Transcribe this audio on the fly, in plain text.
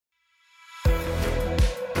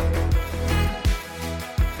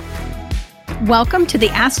Welcome to the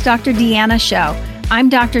Ask Dr. Deanna show. I'm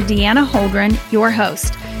Dr. Deanna Holdren, your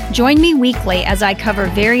host. Join me weekly as I cover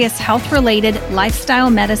various health-related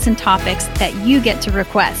lifestyle medicine topics that you get to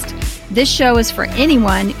request. This show is for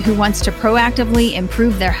anyone who wants to proactively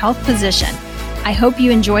improve their health position. I hope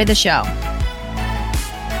you enjoy the show.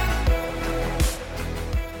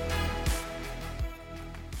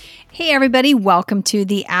 Hey, everybody. Welcome to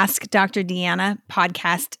the Ask Dr. Deanna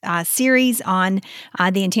podcast series on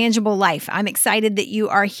the intangible life. I'm excited that you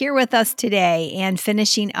are here with us today and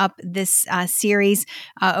finishing up this series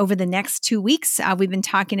over the next 2 weeks. We've been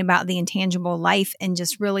talking about the intangible life and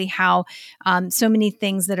just really how so many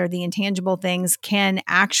things that are the intangible things can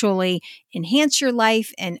actually enhance your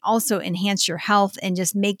life and also enhance your health and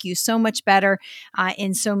just make you so much better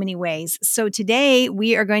in so many ways. So today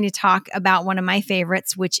we are going to talk about one of my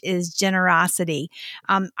favorites, which is generosity.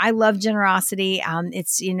 I love generosity.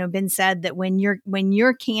 It's been said that when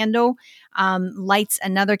your candle lights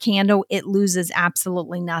another candle, it loses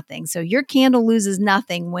absolutely nothing. So your candle loses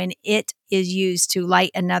nothing when it is used to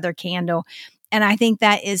light another candle. And I think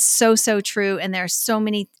that is so, so true. And there are so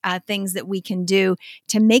many things that we can do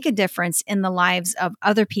to make a difference in the lives of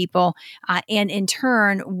other people. And in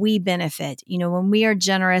turn, we benefit. When we are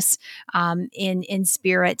generous in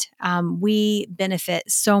spirit, we benefit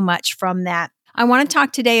so much from that. I want to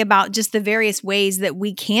talk today about just the various ways that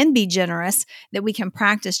we can be generous, that we can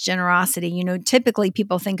practice generosity. Typically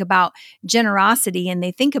people think about generosity and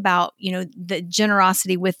they think about, the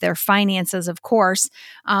generosity with their finances, of course,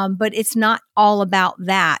 but it's not all about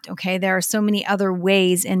that. Okay. There are so many other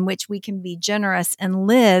ways in which we can be generous and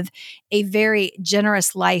live a very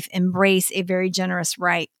generous life, embrace a very generous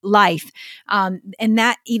life. And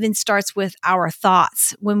that even starts with our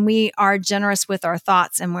thoughts. When we are generous with our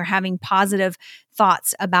thoughts and we're having positive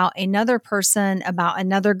thoughts about another person, about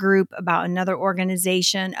another group, about another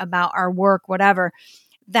organization, about our work, whatever,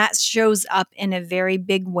 that shows up in a very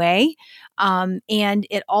big way. And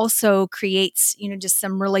it also creates, just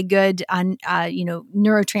some really good,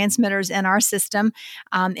 neurotransmitters in our system,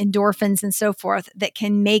 endorphins and so forth, that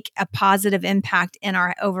can make a positive impact in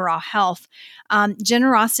our overall health.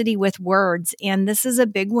 Generosity with words. And this is a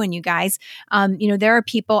big one, you guys. There are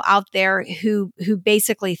people out there who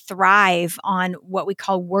basically thrive on what we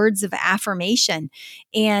call words of affirmation.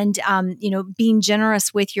 And, being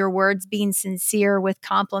generous with your words, being sincere with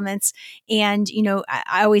compliments. And,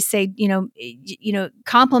 I always say,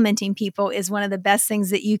 complimenting people is one of the best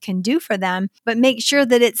things that you can do for them, but make sure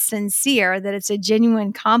that it's sincere, that it's a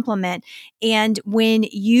genuine compliment. And when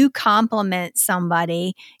you compliment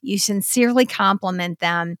somebody, you sincerely compliment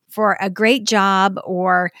them for a great job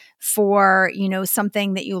or for,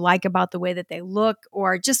 something that you like about the way that they look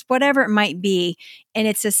or just whatever it might be. And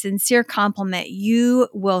it's a sincere compliment, you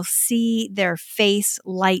will see their face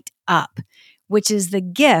light up, which is the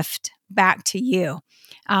gift back to you.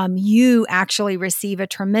 You actually receive a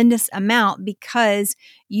tremendous amount because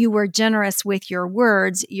you were generous with your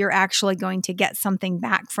words. You're actually going to get something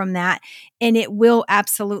back from that. And it will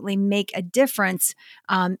absolutely make a difference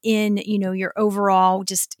in, your overall,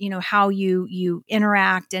 just, how you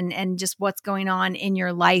interact and just what's going on in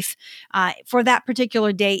your life for that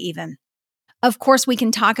particular day even. Of course, we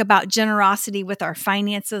can talk about generosity with our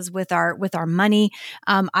finances, with our money.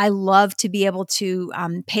 I love to be able to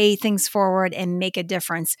pay things forward and make a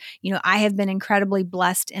difference. I have been incredibly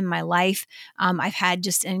blessed in my life. I've had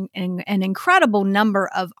just an incredible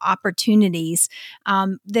number of opportunities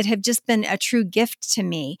that have just been a true gift to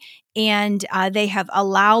me. And they have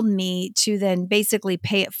allowed me to then basically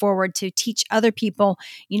pay it forward to teach other people,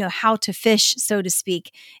 how to fish, so to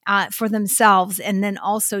speak, for themselves. And then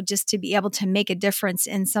also just to be able to make a difference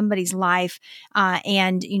in somebody's life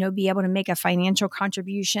and, be able to make a financial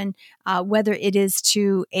contribution, whether it is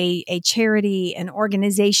to a charity, an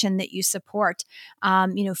organization that you support,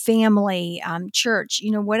 family, church,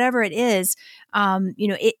 whatever it is,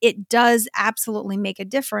 it does absolutely make a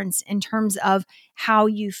difference in terms of how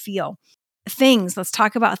you feel. Things, let's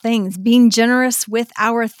talk about things, being generous with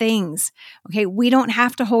our things. Okay. We don't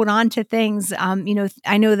have to hold on to things.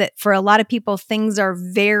 I know that for a lot of people, things are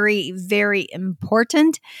very, very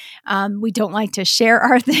important. We don't like to share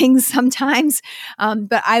our things sometimes.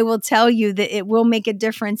 But I will tell you that it will make a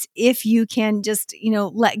difference if you can just,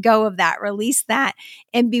 let go of that, release that,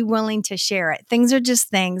 and be willing to share it. Things are just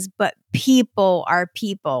things, but people are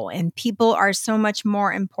people, and people are so much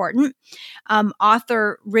more important.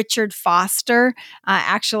 Author Richard Foster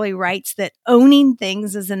actually writes that owning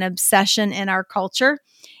things is an obsession in our culture.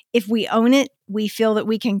 If we own it, we feel that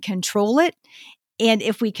we can control it. And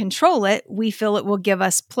if we control it, we feel it will give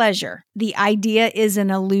us pleasure. The idea is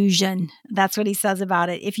an illusion. That's what he says about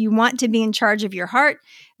it. If you want to be in charge of your heart,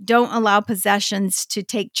 don't allow possessions to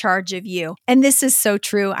take charge of you. And this is so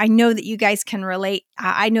true. I know that you guys can relate.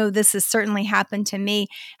 I know this has certainly happened to me.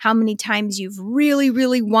 How many times you've really,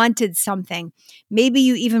 really wanted something. Maybe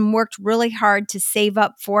you even worked really hard to save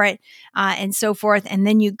up for it and so forth. And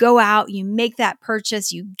then you go out, you make that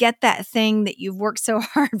purchase, you get that thing that you've worked so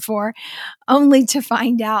hard for, only to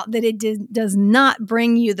find out that it does not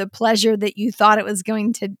bring you the pleasure that you thought it was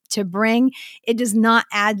going to bring. It does not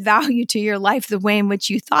add value to your life the way in which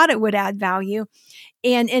you thought it would add value.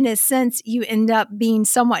 And in a sense, you end up being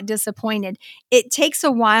somewhat disappointed. It takes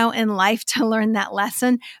a while in life to learn that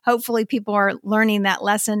lesson. Hopefully, people are learning that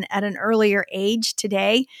lesson at an earlier age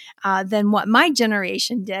today than what my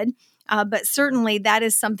generation did. But certainly that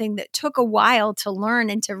is something that took a while to learn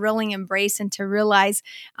and to really embrace and to realize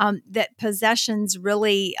that possessions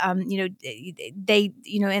really, they,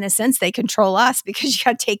 in a sense, they control us because you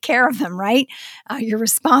got to take care of them, right? You're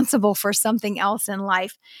responsible for something else in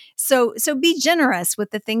life. So be generous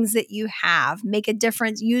with the things that you have. Make a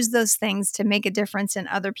difference. Use those things to make a difference in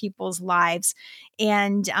other people's lives.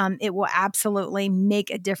 And it will absolutely make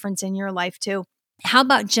a difference in your life too. How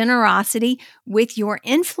about generosity with your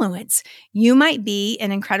influence? You might be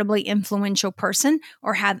an incredibly influential person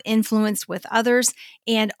or have influence with others.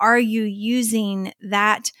 And are you using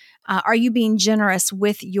that? Are you being generous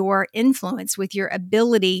with your influence, with your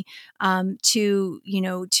ability to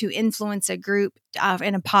influence a group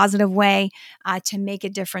in a positive way, to make a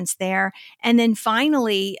difference there? And then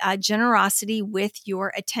finally, generosity with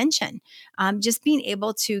your attention. Just being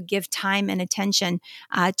able to give time and attention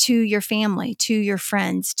to your family, to your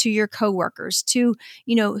friends, to your coworkers, to,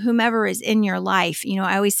 whomever is in your life.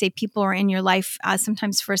 I always say people are in your life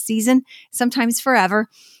sometimes for a season, sometimes forever.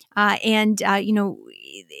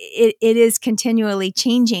 It is continually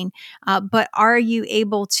changing. But are you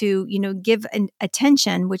able to, give an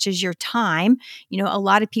attention, which is your time? A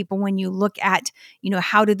lot of people, when you look at,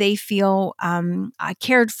 how do they feel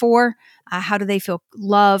cared for? How do they feel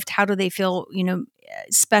loved? How do they feel,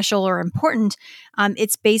 special or important?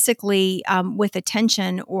 It's basically with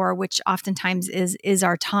attention, or which oftentimes is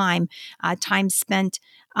our time, time spent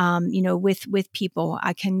with people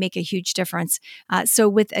can make a huge difference. So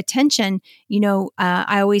with attention,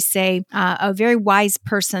 I always say a very wise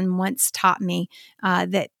person once taught me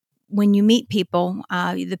that when you meet people,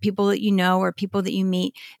 the people that you know or people that you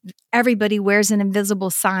meet, everybody wears an invisible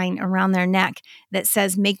sign around their neck that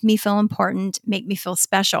says, make me feel important, make me feel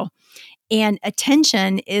special. And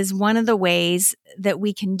attention is one of the ways that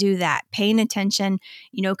we can do that. Paying attention,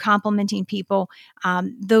 complimenting people,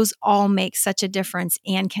 those all make such a difference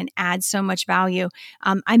and can add so much value.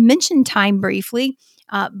 I mentioned time briefly,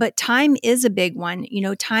 but time is a big one.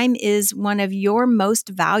 Time is one of your most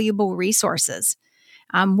valuable resources.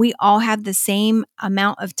 We all have the same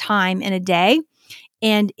amount of time in a day.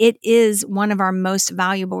 And it is one of our most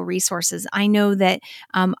valuable resources. I know that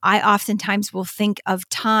I oftentimes will think of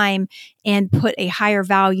time and put a higher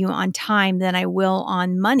value on time than I will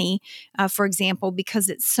on money, for example, because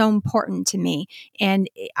it's so important to me. And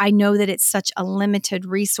I know that it's such a limited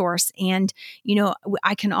resource. And,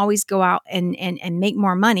 I can always go out and make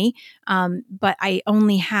more money, but I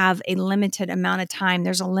only have a limited amount of time.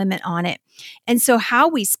 There's a limit on it. And so how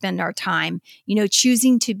we spend our time,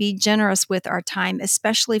 choosing to be generous with our time,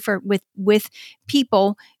 especially with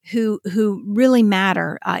people who really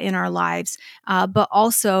matter in our lives, but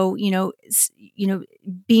also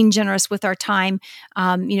being generous with our time,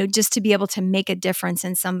 just to be able to make a difference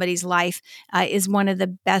in somebody's life is one of the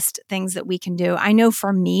best things that we can do. I know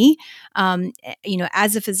for me,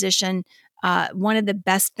 as a physician, one of the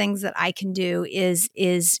best things that I can do is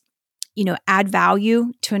add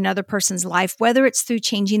value to another person's life, whether it's through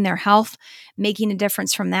changing their health, making a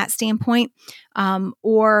difference from that standpoint,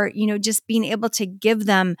 or, just being able to give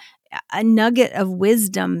them a nugget of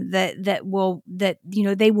wisdom that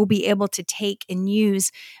they will be able to take and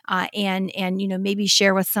use, and maybe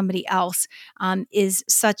share with somebody else, is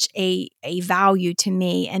such a value to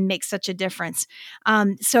me and makes such a difference.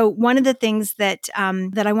 So one of the things that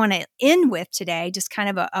I want to end with today, just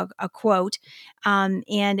kind of a quote, and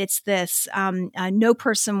it's this: no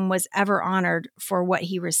person was ever honored for what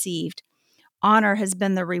he received. Honor has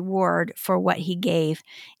been the reward for what he gave.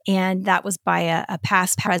 And that was by a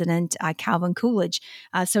past president, Calvin Coolidge.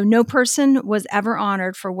 So no person was ever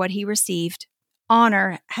honored for what he received.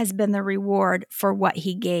 honor has been the reward for what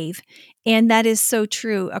he gave. And that is so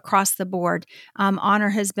true across the board. Honor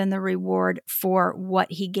has been the reward for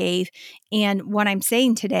what he gave. And what I'm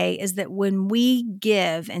saying today is that when we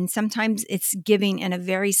give, and sometimes it's giving in a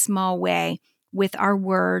very small way with our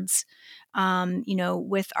words,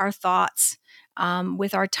 with our thoughts,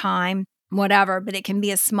 with our time, whatever, but it can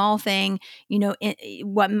be a small thing,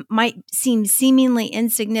 what might seem seemingly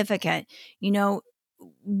insignificant,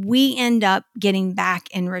 we end up getting back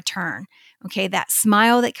in return. Okay, that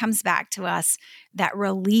smile that comes back to us, that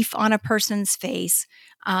relief on a person's face,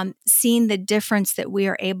 seeing the difference that we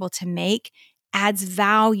are able to make adds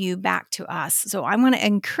value back to us. So I want to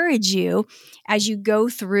encourage you as you go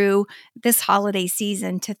through this holiday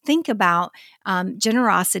season to think about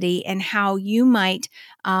generosity and how you might,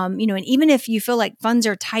 and even if you feel like funds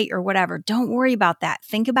are tight or whatever, don't worry about that.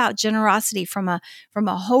 Think about generosity from a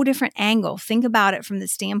whole different angle. Think about it from the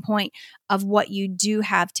standpoint of what you do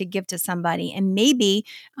have to give to somebody. And maybe,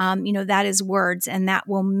 that is words, and that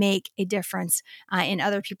will make a difference in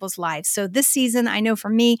other people's lives. So this season, I know for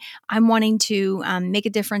me, I'm wanting to make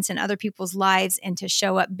a difference in other people's lives and to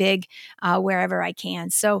show up big wherever I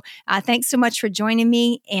can. So thanks so much for joining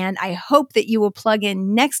me. And I hope that you will plug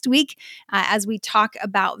in next week as we talk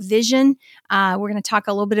about vision. We're going to talk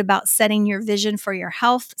a little bit about setting your vision for your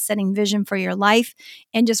health, setting vision for your life,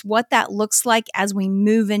 and just what that looks like as we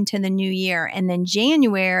move into the new year. And then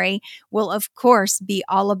January will, of course, be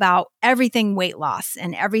all about everything weight loss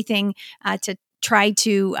and everything to try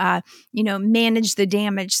to, manage the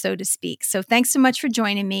damage, so to speak. So thanks so much for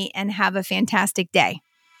joining me, and have a fantastic day.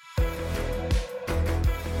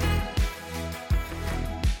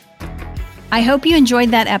 I hope you enjoyed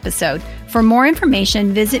that episode. For more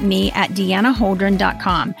information, visit me at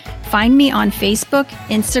deannaholdren.com. Find me on Facebook,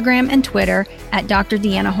 Instagram, and Twitter at Dr.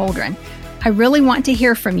 Deanna Holdren. I really want to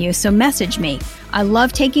hear from you, so message me. I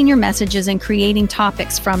love taking your messages and creating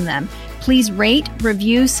topics from them. Please rate,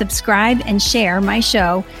 review, subscribe, and share my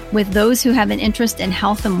show with those who have an interest in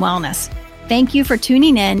health and wellness. Thank you for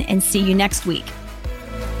tuning in, and see you next week.